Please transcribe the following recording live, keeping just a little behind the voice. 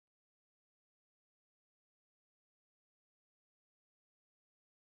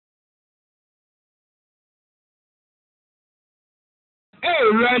Hey,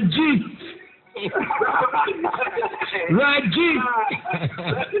 Reggie. Reggie.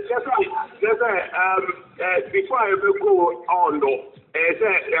 Before I ever go on,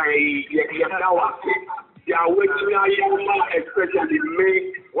 especially me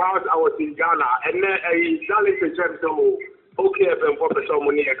whilst I was in Ghana, and then okay, I've been for some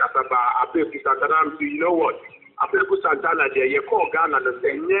money. I pay for Santana. You know what? I pay for Santana. You call Ghana the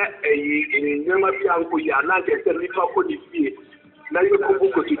same. In Yamabianco, you are not getting Liverpool. Now you can go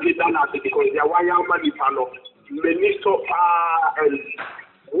to Ghana because they are one money panel. Many so far and.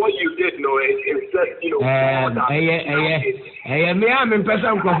 What you did know is just, you know, me I'm in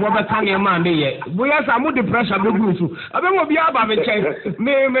person for what can your man be. We have some more depression. I don't know be about me.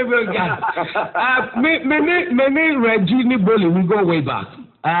 Me Reggie Bollie, we go way back.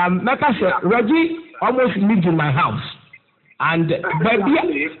 Like I said, Reggie almost lived in my house. And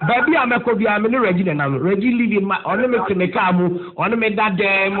baby, I'm a Kobe. I'm in Reggie, and I'm Reggie living my ornament to make Kamu, ornament that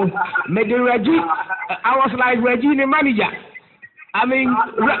damn. Made Reggie. I was like Reggie, the manager. I mean,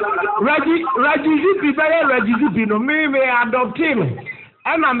 Reggie Zippy, Reggie Zippy, no, me adopt him.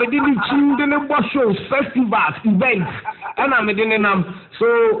 And I'm a dinner shows, festivals, events, and I'm a dinner. So,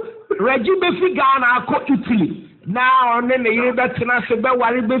 Reggie Buffy Ghana, I caught Italy. Now, and then the year that's not so bad,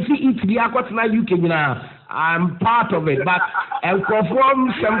 worry Buffy Italy, I got now UK now. I'm part of it, but and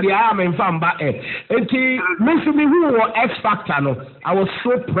perform some the arm and fan back. And to me who was X Factor, no, I was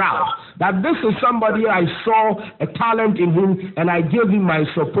so proud that this is somebody I saw a talent in him and I gave him my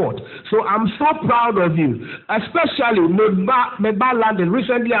support. So I'm so proud of you, especially Meba London.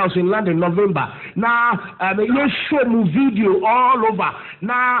 Recently I was in London November. Now you show me video all over.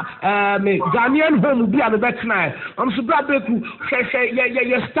 Now Ghanaian home will be at the back tonight. I'm so glad that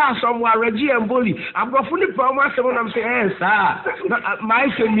you star somewhere, Reggie and Bollie. I'm going fully promise when I'm saying my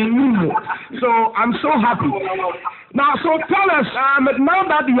so I'm so happy. Now, so tell us, now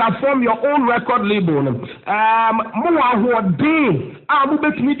that you have formed your own record label,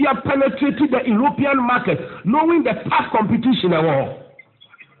 media penetrated the European market, knowing the past competition and all.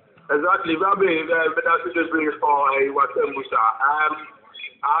 Exactly, that's just bring for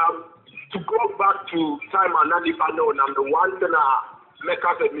to go back to time and not the one thing make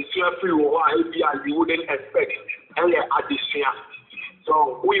us a mission free or you wouldn't expect any addition.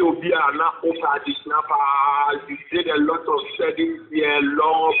 So we will be not open addition. We did a lot of studies here,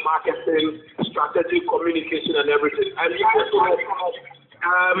 law, marketing, strategic communication, and everything. And you also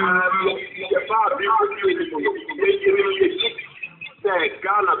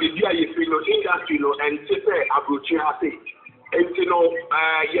Ghana be there, industry, and say and you know,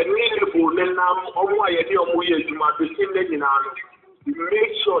 you need to make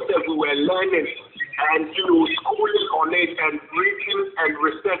sure that we were learning and schooling on it and reading and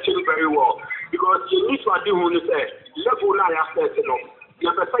researching very well. Because you need to do what you say, level now you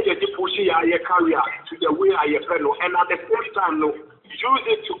prefer you push your career to the way I fellow, and at the same time use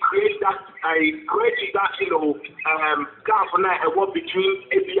it to create that gap now between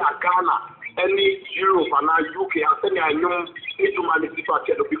Ghana and Europe and UK. I think I know it's humanity because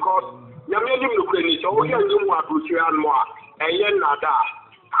you're making the credit, so we are doing more and more. And yet, nada,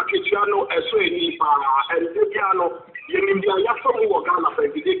 Akichiano, Esway, and Debiano, Yenimia, Yafu, Ghana, and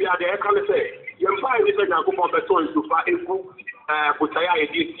Debia, the can say, you're fine with a group of bettors to fight a book, Putaya,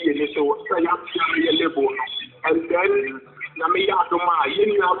 DC, and so Sayaki label. And then, Namia Doma,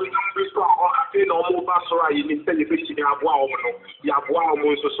 Yenia, or more Basra, in celebration, Yabua,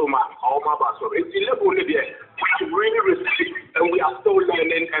 Monsoma, or Mabaso. It's 11 there. We really respect, and we are still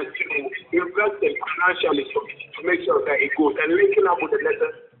learning and investing financially to make sure that it goes and linking up with the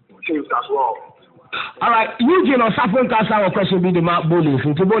letter teams as well. All right, Eugene or Safon Casa or question be the Bollie,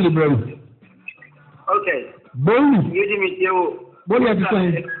 into Bollie, bro. Okay. Bollie. Bollie at the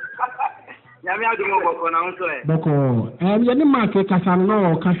time. Boko, any market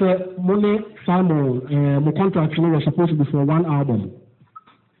Casano, Casa Money Simon, the contract was supposed to be for one album.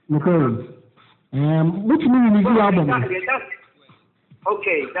 Okay. Which means the album?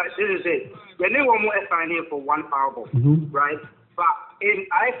 Okay, this is it. The new one more signing for one album, right? But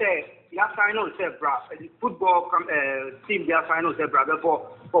I say, your final zebra, football team, their final zebra for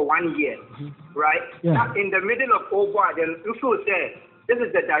 1 year, right? Yeah. In the middle of over, then you should say, this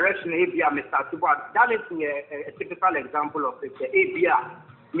is the direction ABR may start to work. That is a typical example of it. The ABR.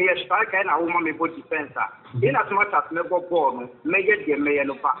 Me a striker and a woman may both defender. In as much as me go born, may get the mayor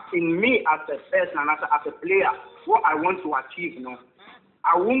in me as a person and as a player, what I want to achieve,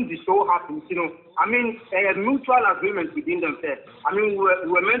 I won't be so happy, I mean, a mutual agreement within themselves. I mean, we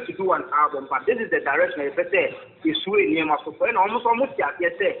were meant to do an album, but this is the direction I say is way near my and almost yes,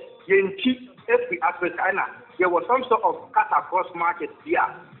 you cheat every African. there was some sort of cut across market here.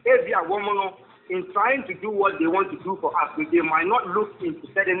 Every woman in trying to do what they want to do for us, they might not look into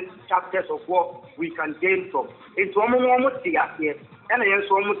certain chapters of what we can gain from. It's almost here. And I am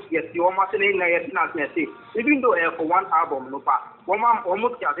almost yes, you almost say, even though for one album, no part,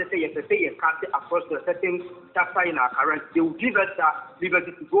 almost say cut across a certain chapter in our current, they will give us that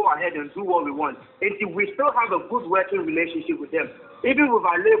liberty to go ahead and do what we want. Until we still have a good working relationship with them. Even with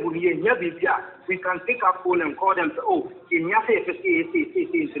our label here, we can pick up phone and call them, oh, in your say,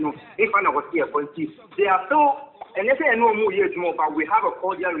 if I know what here, they are so. And they say no more years more, but we have a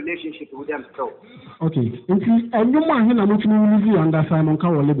cordial relationship with them still. Okay. And you want to know under Simon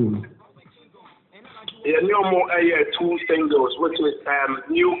Cowell label? Yeah, no more 2 singles, which is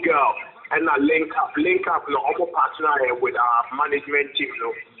New Girl and a link up, no, almost partner with our management team,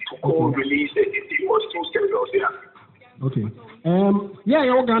 to co-release it. It was 2 singles, yeah. Okay. Yeah,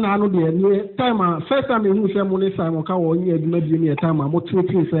 you're gonna know the time. First time you say money Simon Cowell, you maybe near time. I'm not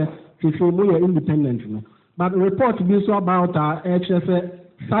tweeting say you're independent, no. But report this about HSA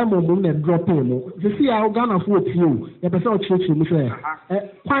Simon Moon drop him. You see, I'm gonna vote you. The person church you say,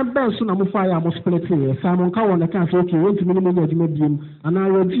 quite best soon I'm fire, I'm split here. Simon Cowan, I can't say, okay, went to minimum medium, and I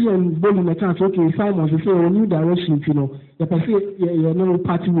Reggie and Bollie, I can't say, okay, Simon, you say, a new direction, you know, the person, you're no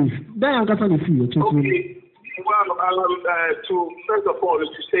party with. Then I'm gonna see you. Okay. Well, first of all,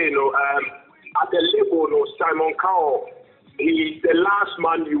 to say, at the label, Simon Cowell. He's the last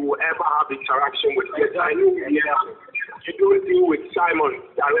man you will ever have interaction with. Yes, I know. Yeah, you don't deal with Simon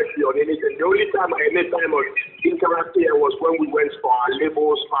directly on anything. The only time I met Simon interacted was when we went for our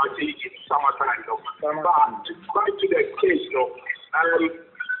labels party in summertime. But back to the case,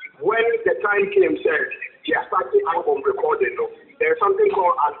 when the time came, said, yeah, starting album recording, there's something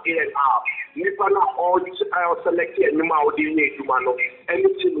called an A&R. Nipana all selected and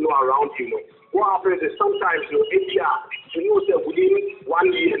anything around you. What happens is sometimes that within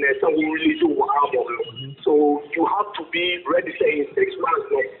 1 year and then we really do an album. So you have to be ready, say in 6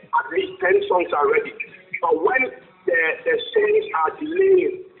 months, at least 10 songs are ready. But when the songs are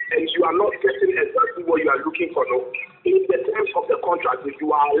delaying and you are not getting exactly what you are looking for, in the terms of the contract, if you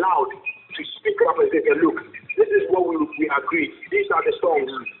are allowed to speak up and say, look, this is what we agreed. These are the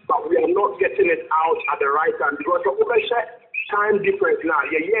songs, but we are not getting it out at the right time because of time difference now.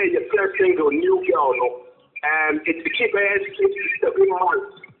 Your first single, New Girl, it's the keep 7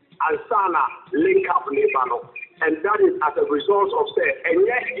 months and Sana link up neighbor, and that is as a result of say, and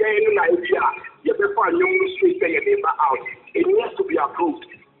yes, you prefer new street your neighbor out. It needs to be approved.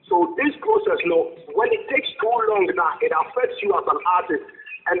 So this process, when it takes too long now, it affects you as an artist.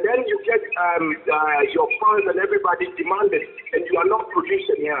 And then you get your fans and everybody demanding, and you are not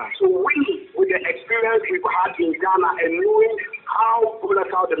producing. Yeah. So we, with the experience we've had in Ghana and knowing how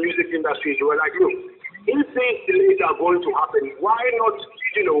volatile the music industry is, we're like, look, if these delays are going to happen, why not,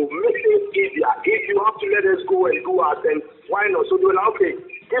 make it easier? If you have to let us go and do our then why not? So they're like, okay,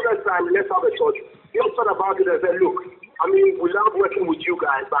 give us time, let's have a talk. They thought about it and said, look, we love working with you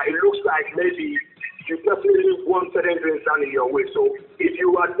guys, but it looks like maybe you definitely want certain things done in your way. So if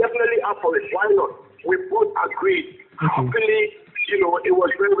you are definitely up for it, why not? We both agreed. Happily, it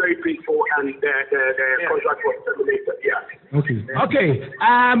was very, very peaceful and the contract was terminated. Yeah. Okay.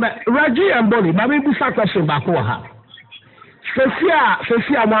 Reggie and Bollie, maybe we start question back over.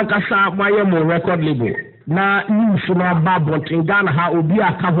 Sophia Mankasa, my record label. Now, news from Babot in Ghana, how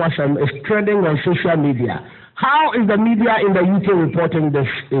Obia Kawasam is trending on social media. How is the media in the UK reporting this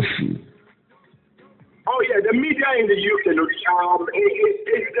issue? Oh yeah, the media in the UK,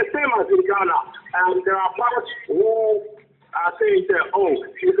 it's the same as in Ghana. There are parts who are saying that,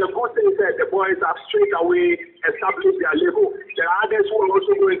 it's a good thing that the boys have straight away established their label. There are others who are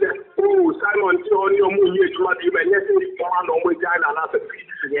also going to say, Simon, on your moon, you are doing anything for one or with Ghana and other.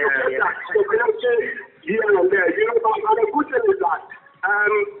 So connection here and there. But the good thing is that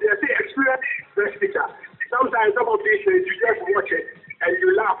they say experience best teacher. Sometimes some of these things you just watch it and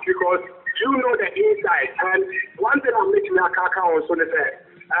you laugh because you know the inside. And one thing I'm making a kaka on so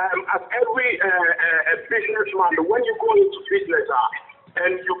as every businessman, when you go into business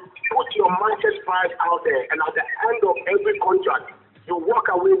and you put your market price out there, and at the end of every contract, you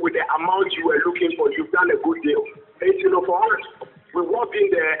walk away with the amount you were looking for, you've done a good deal. And for us, we walked in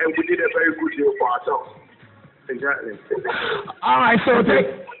there and we did a very good deal for ourselves. Exactly. All right, so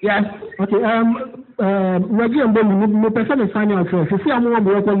yes. Okay. Reggie and Bollie, the person is finding out first. You see, I'm going to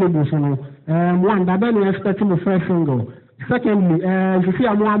work on labels. One, that then you're expecting the first single. Secondly, you see,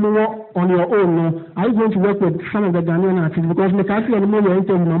 I'm on your own. Are you going to work with some of the Ghanaian artists? Because I see any more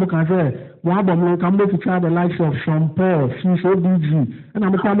interview, I'm going to say, one album can be featured the likes of Sean Paul, Syco, DG, and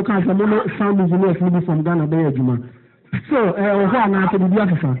I'm going to sound engineers maybe from Ghana, Juma. So, what am I going to do?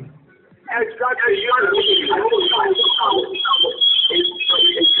 Exactly.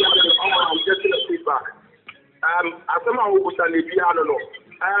 Just in the feedback. As someone who was on the piano,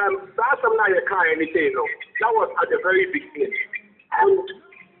 that's something I can't anything. That was at the very beginning. And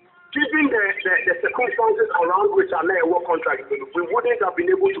given the circumstances around which our work contract, we wouldn't have been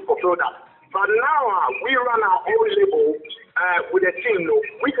able to fulfill that. But now we run our own label with a team.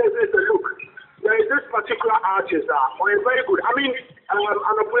 We can say, look, there is this particular artist or a very good. I mean, I'm not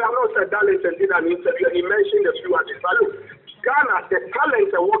said Dallas and did an interview and he mentioned a few artists. But look, Ghana, the talent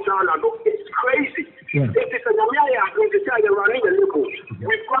that work Ghana, it's crazy. Yeah. It is a running a label.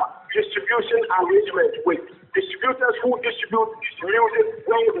 We've got distribution arrangement with distributors who distribute music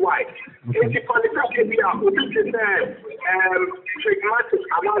worldwide. It's a fantastic idea. This is pragmatic.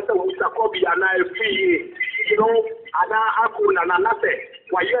 I'm also with a copy and I feel, and I could and another.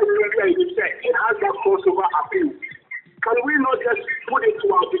 Why you it has that crossover appeal. Can we not just put it to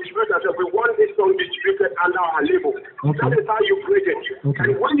our distributors that we want this song distributed under our label? Okay. That is how you create it. Okay.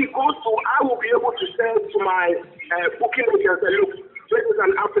 And when it goes to, I will be able to say to my booking agents, look, this is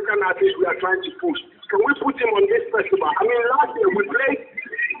an African artist we are trying to push. Can we put him on this festival? I mean, last year we played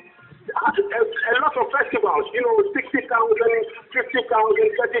a lot of festivals, 60,000, 50,000,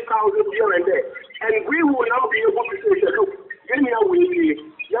 30,000 here and there. And we will now be able to say, look, a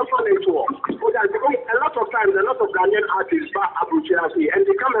lot of times, a lot of Ghanaian artists back Abuja and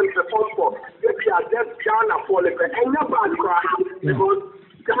they come and perform for maybe just Ghana for the and not bad cry because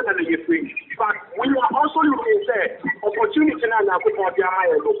Ghana is free. But we are also looking at opportunity now for the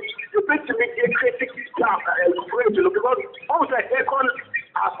ILO. You bet to make a critical staff because also Econ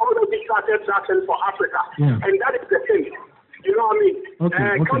has already started traction for Africa. Yeah. And that is the thing. You know what I mean?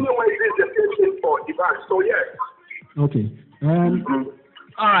 Okay. Kanye West is the same thing for the band. So yes. Okay.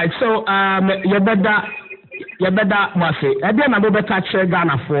 All right, so you better say again I'm better catch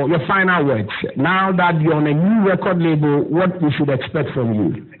Ghana for your final words. Now that you're on a new record label, what we should expect from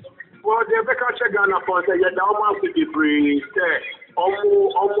you? Well, the better catch Ghana for say you don't want to be free. Say,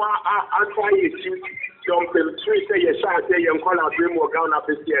 I try to jump in three say you shall say you call out dream or Ghana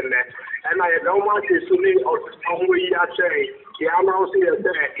this year, and I don't want to see on we are saying. I'm also your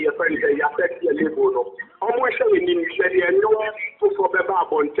friend, you affect your label. Almost saying in the no for Beba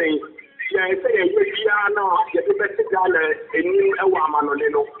Bontain. Yeah, I say, you know, you better down a new Ewaman on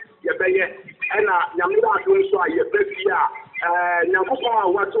Leno. You pay and Yamila doing so, you bet here.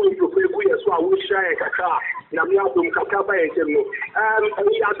 Namuka, what's going to pay for us? I will share a car. Namia Dum Kakaba and Jemo. And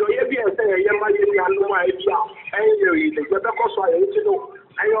we are doing a say, Yamaya, no idea. And you, the Becosa, and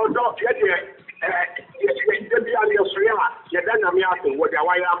your dog, and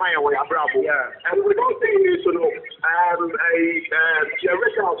we don't think it's a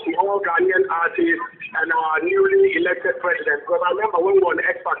record to all Ghanaian artists and our newly elected president. Because I remember when we were on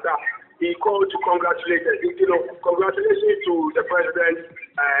X Factor, he called to congratulate us. Congratulations to the president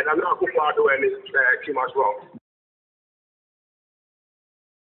and I'm not and his team as well.